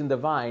abides in the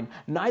vine,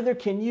 neither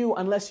can you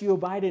unless you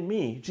abide in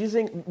me. Jesus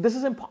saying, this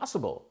is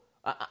impossible.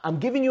 I'm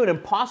giving you an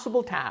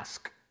impossible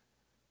task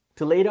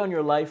to lay down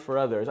your life for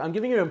others. I'm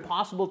giving you an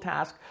impossible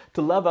task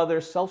to love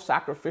others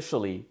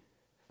self-sacrificially,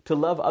 to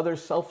love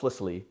others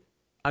selflessly.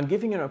 I'm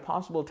giving you an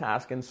impossible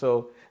task, and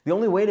so the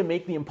only way to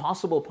make the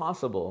impossible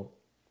possible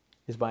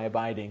is by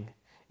abiding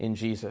in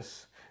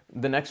Jesus.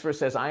 The next verse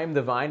says, I am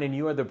the vine and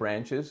you are the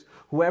branches.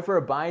 Whoever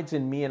abides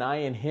in me and I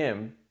in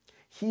him,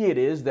 he it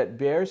is that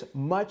bears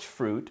much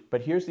fruit.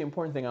 But here's the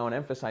important thing I want to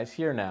emphasize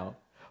here now.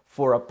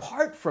 For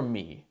apart from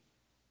me,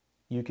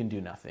 you can do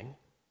nothing.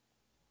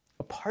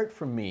 Apart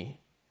from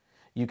me,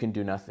 you can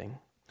do nothing.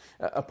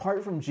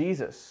 Apart from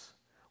Jesus,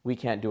 we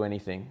can't do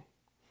anything.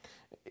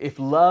 If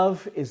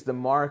love is the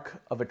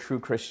mark of a true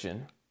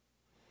Christian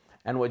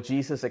and what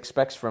Jesus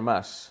expects from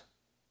us,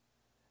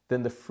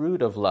 then the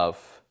fruit of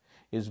love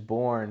is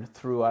born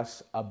through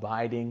us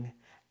abiding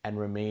and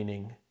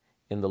remaining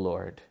in the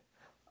Lord,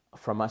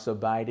 from us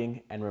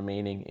abiding and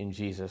remaining in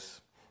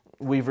Jesus.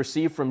 We've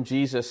received from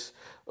Jesus,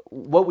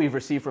 what we've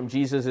received from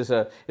Jesus is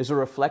a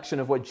reflection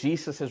of what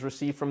Jesus has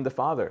received from the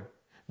Father.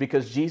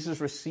 Because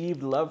Jesus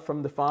received love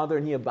from the Father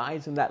and he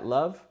abides in that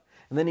love.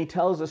 And then he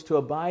tells us to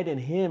abide in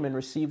him and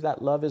receive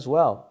that love as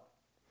well.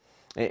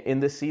 In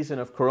this season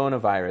of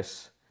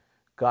coronavirus,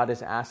 God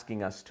is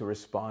asking us to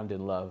respond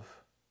in love.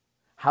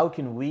 How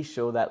can we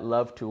show that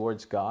love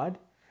towards God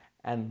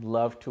and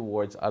love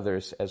towards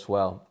others as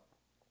well?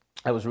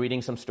 I was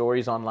reading some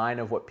stories online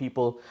of what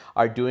people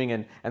are doing,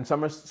 and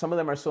some of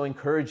them are so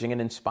encouraging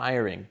and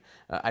inspiring.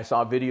 I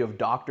saw a video of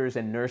doctors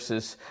and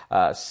nurses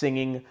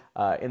singing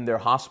in their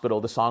hospital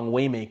the song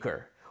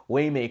Waymaker,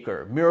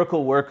 Waymaker,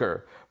 Miracle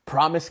Worker,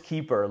 Promise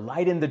Keeper,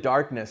 Light in the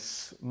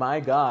Darkness. My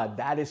God,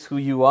 that is who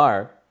you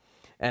are.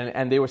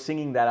 And they were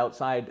singing that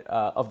outside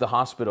of the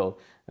hospital,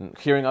 and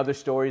hearing other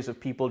stories of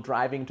people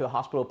driving to a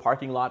hospital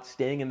parking lot,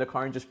 staying in the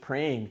car and just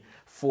praying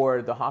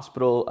for the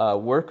hospital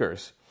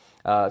workers.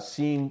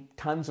 Seeing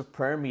tons of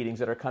prayer meetings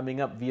that are coming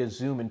up via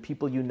Zoom and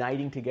people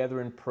uniting together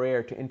in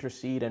prayer to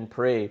intercede and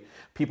pray.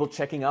 People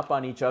checking up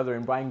on each other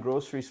and buying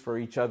groceries for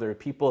each other.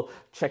 People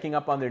checking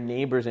up on their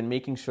neighbors and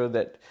making sure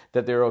that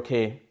they're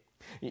okay.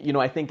 You know,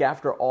 I think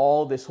after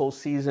all this whole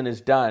season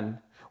is done,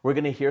 we're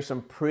going to hear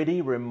some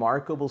pretty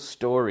remarkable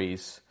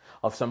stories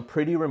of some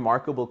pretty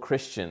remarkable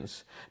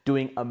Christians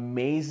doing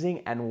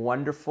amazing and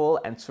wonderful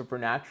and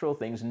supernatural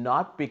things,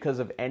 not because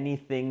of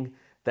anything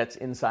that's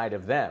inside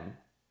of them,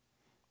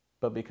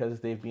 but because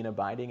they've been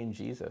abiding in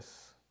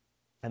Jesus.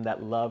 And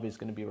that love is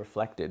going to be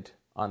reflected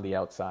on the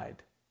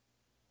outside.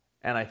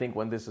 And I think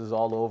when this is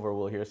all over,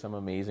 we'll hear some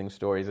amazing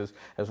stories.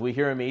 As we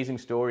hear amazing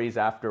stories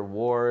after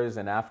wars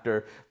and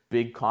after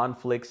big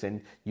conflicts,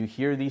 and you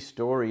hear these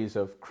stories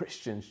of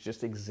Christians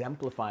just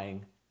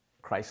exemplifying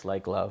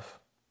Christ-like love.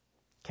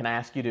 Can I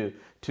ask you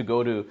to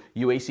go to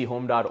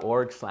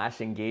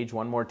uachome.org/engage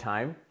one more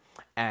time?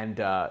 And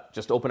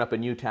just open up a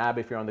new tab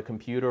if you're on the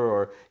computer,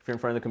 or if you're in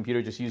front of the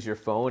computer, just use your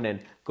phone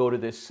and go to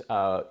this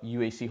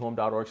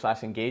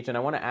uachome.org/engage. And I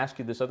want to ask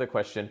you this other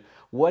question.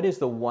 What is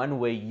the one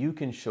way you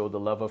can show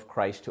the love of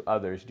Christ to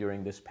others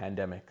during this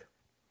pandemic?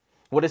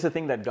 What is the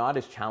thing that God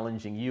is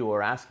challenging you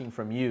or asking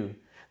from you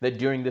that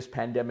during this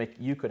pandemic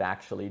you could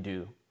actually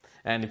do?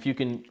 And if you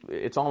can,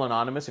 it's all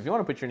anonymous. If you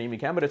want to put your name, you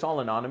can, but it's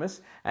all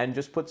anonymous. And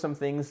just put some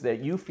things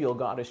that you feel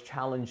God is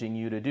challenging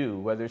you to do,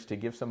 whether it's to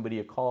give somebody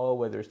a call,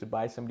 whether it's to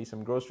buy somebody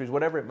some groceries,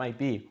 whatever it might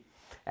be.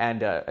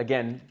 And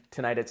again,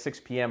 tonight at 6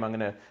 p.m., I'm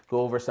going to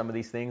go over some of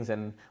these things,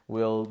 and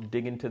we'll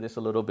dig into this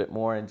a little bit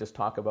more and just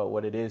talk about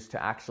what it is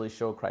to actually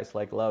show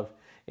Christ-like love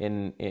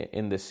in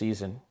this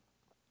season.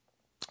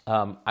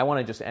 I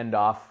want to just end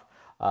off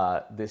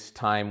this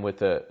time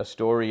with a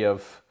story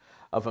of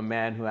a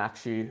man who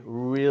actually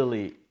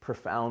really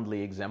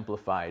profoundly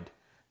exemplified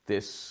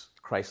this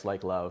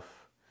Christ-like love,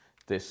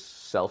 this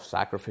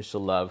self-sacrificial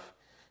love.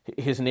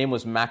 His name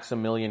was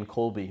Maximilian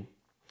Kolbe.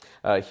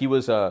 He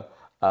was a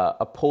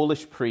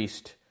Polish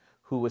priest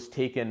who was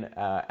taken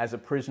as a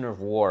prisoner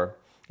of war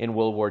in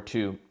World War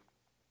II.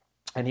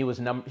 And he was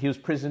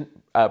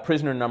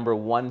prisoner number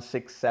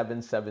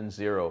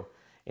 16770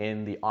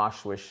 in the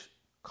Auschwitz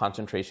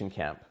concentration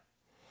camp.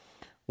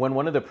 When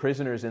one of the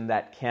prisoners in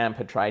that camp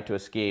had tried to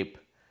escape,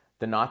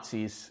 the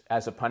Nazis,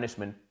 as a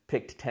punishment,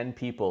 picked 10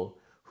 people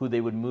who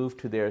they would move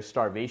to their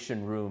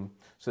starvation room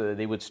so that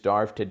they would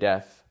starve to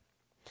death.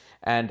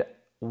 And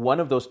one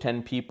of those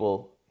 10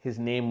 people, his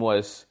name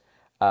was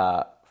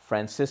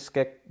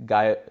Franciszek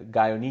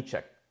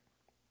Gajowniczek.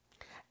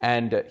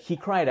 And he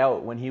cried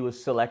out when he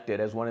was selected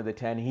as one of the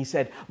 10. He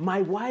said,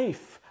 "My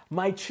wife,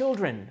 my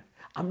children,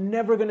 I'm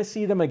never going to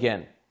see them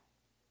again."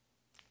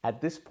 At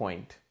this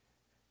point,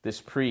 this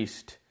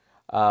priest,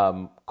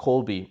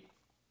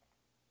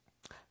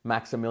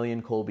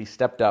 Maximilian Kolbe,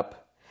 stepped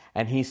up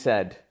and he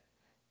said,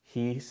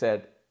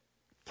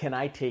 "Can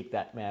I take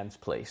that man's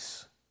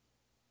place?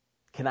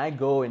 Can I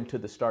go into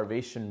the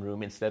starvation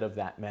room instead of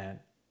that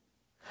man?"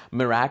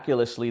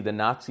 Miraculously, the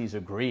Nazis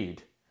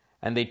agreed,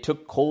 and they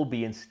took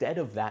Kolbe instead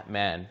of that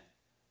man.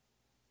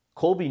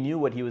 Kolbe knew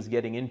what he was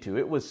getting into.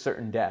 It was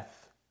certain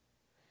death.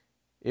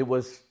 It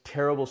was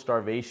terrible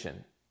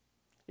starvation.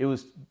 It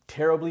was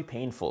terribly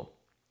painful.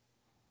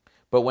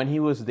 But when he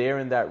was there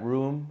in that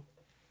room,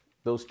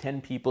 those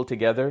 10 people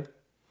together,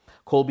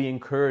 Kolbe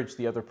encouraged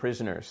the other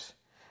prisoners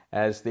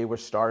as they were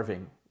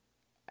starving.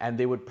 And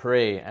they would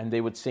pray and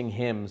they would sing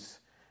hymns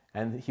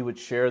and he would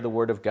share the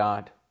word of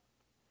God.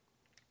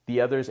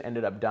 The others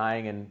ended up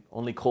dying and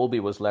only Kolbe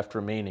was left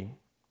remaining.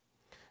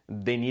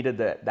 They needed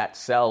that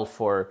cell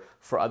for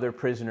other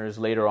prisoners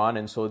later on,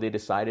 and so they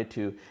decided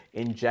to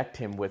inject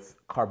him with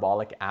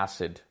carbolic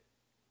acid.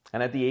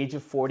 And at the age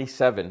of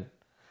 47,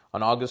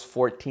 on August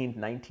 14th,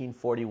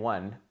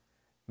 1941,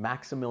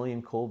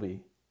 Maximilian Kolbe,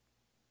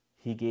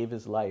 he gave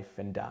his life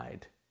and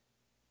died.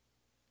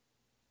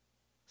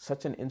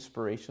 Such an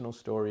inspirational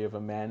story of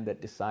a man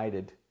that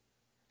decided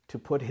to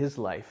put his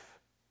life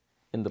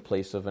in the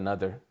place of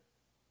another.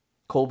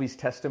 Kolbe's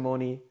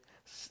testimony,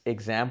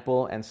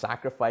 example, and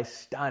sacrifice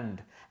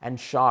stunned and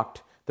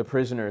shocked the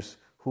prisoners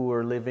who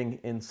were living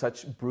in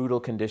such brutal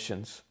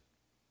conditions.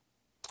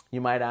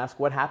 You might ask,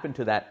 what happened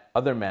to that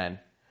other man,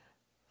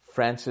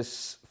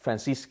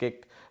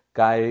 Franciszek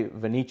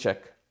Gajewniczek?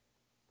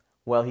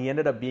 Well, he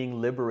ended up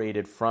being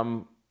liberated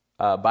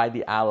by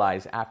the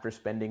Allies after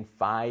spending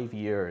 5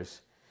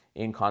 years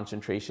in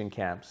concentration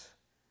camps.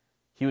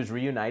 He was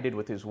reunited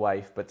with his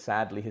wife, but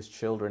sadly his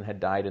children had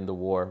died in the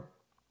war.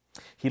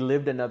 He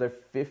lived another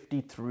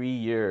 53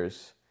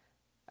 years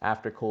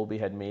after Kolbe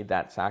had made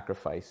that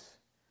sacrifice,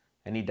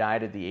 and he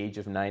died at the age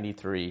of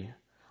 93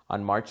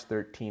 on March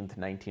 13th,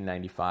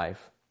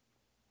 1995.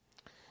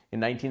 In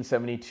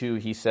 1972,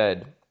 he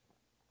said,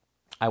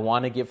 "I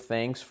want to give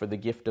thanks for the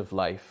gift of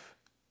life."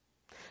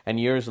 And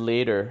years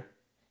later,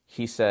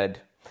 he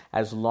said,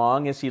 as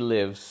long as he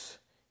lives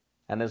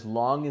and as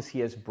long as he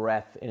has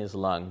breath in his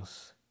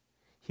lungs,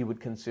 he would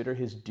consider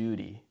his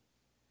duty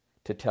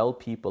to tell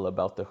people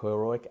about the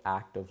heroic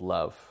act of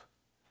love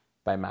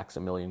by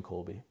Maximilian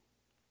Kolbe.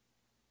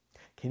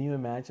 Can you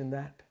imagine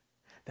that?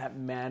 That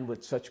man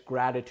with such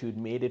gratitude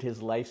made it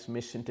his life's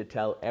mission to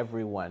tell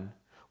everyone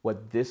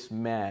what this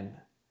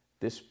man,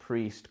 this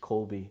priest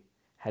Kolbe,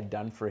 had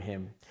done for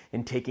him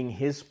in taking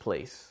his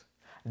place,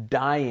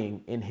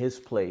 dying in his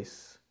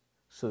place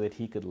so that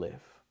he could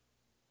live.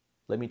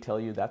 Let me tell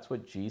you, that's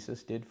what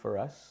Jesus did for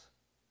us.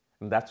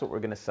 And that's what we're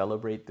going to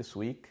celebrate this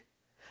week.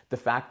 The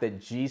fact that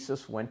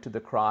Jesus went to the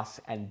cross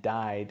and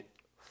died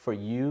for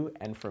you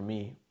and for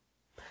me.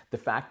 The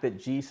fact that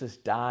Jesus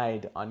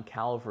died on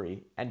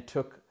Calvary and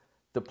took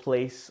the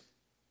place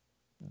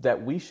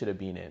that we should have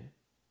been in.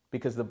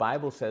 Because the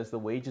Bible says the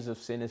wages of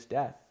sin is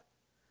death.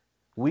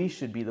 We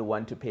should be the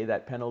one to pay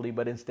that penalty,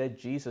 but instead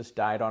Jesus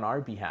died on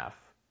our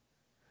behalf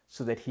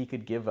so that he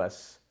could give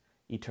us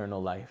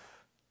eternal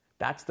life.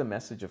 That's the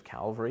message of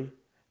Calvary.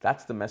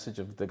 That's the message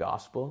of the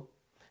gospel.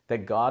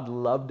 That God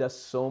loved us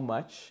so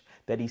much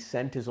that he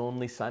sent his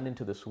only son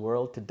into this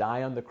world to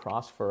die on the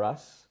cross for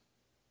us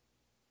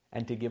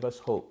and to give us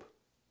hope,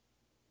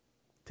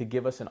 to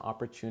give us an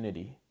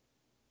opportunity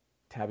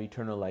to have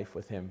eternal life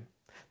with him,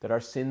 that our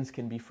sins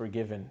can be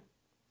forgiven,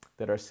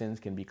 that our sins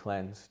can be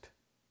cleansed.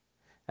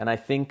 And I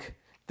think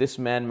this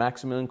man,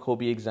 Maximilian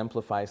Kolbe,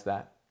 exemplifies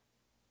that.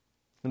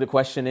 And the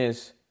question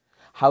is,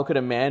 how could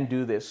a man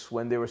do this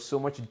when there was so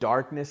much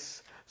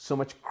darkness, so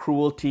much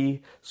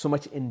cruelty, so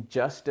much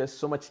injustice,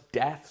 so much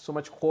death, so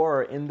much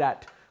horror in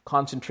that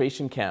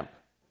concentration camp?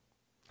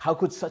 How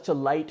could such a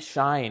light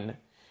shine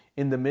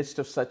in the midst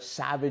of such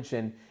savage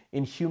and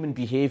inhuman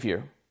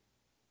behavior?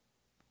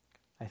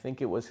 I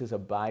think it was his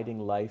abiding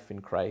life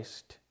in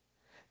Christ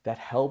that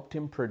helped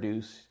him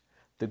produce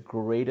the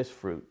greatest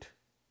fruit,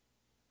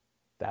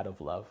 that of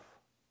love.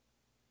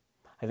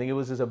 I think it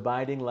was his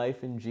abiding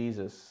life in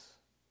Jesus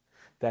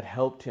that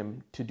helped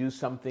him to do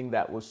something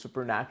that was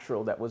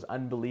supernatural, that was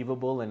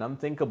unbelievable and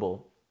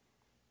unthinkable,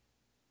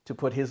 to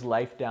put his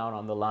life down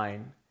on the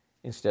line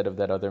instead of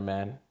that other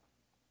man.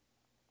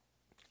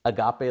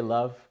 Agape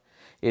love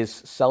is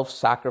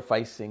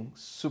self-sacrificing,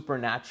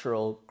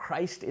 supernatural,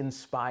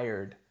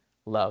 Christ-inspired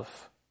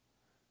love.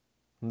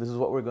 And this is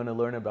what we're going to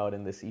learn about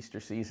in this Easter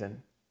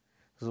season.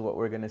 This is what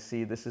we're going to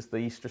see. This is the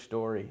Easter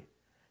story.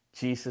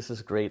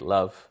 Jesus' great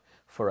love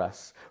for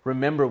us.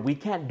 Remember, we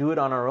can't do it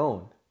on our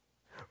own.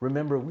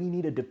 Remember, we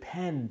need to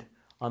depend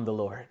on the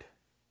Lord.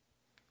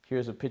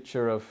 Here's a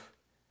picture of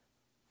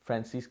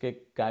Franciszek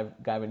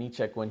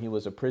Gajewniczek when he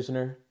was a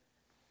prisoner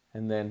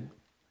and then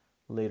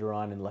later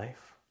on in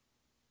life.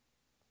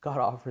 God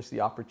offers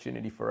the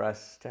opportunity for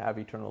us to have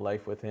eternal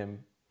life with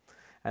him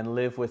and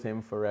live with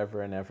him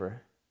forever and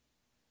ever.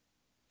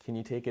 Can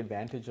you take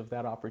advantage of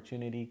that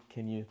opportunity?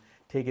 Can you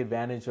take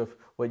advantage of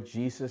what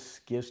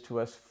Jesus gives to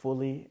us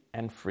fully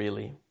and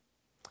freely?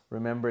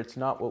 Remember, it's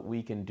not what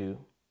we can do,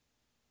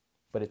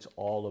 but it's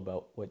all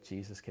about what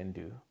Jesus can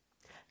do.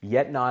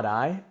 Yet not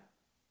I,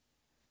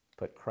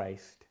 but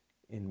Christ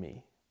in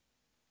me.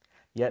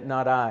 Yet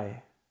not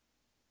I,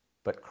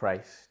 but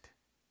Christ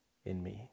in me.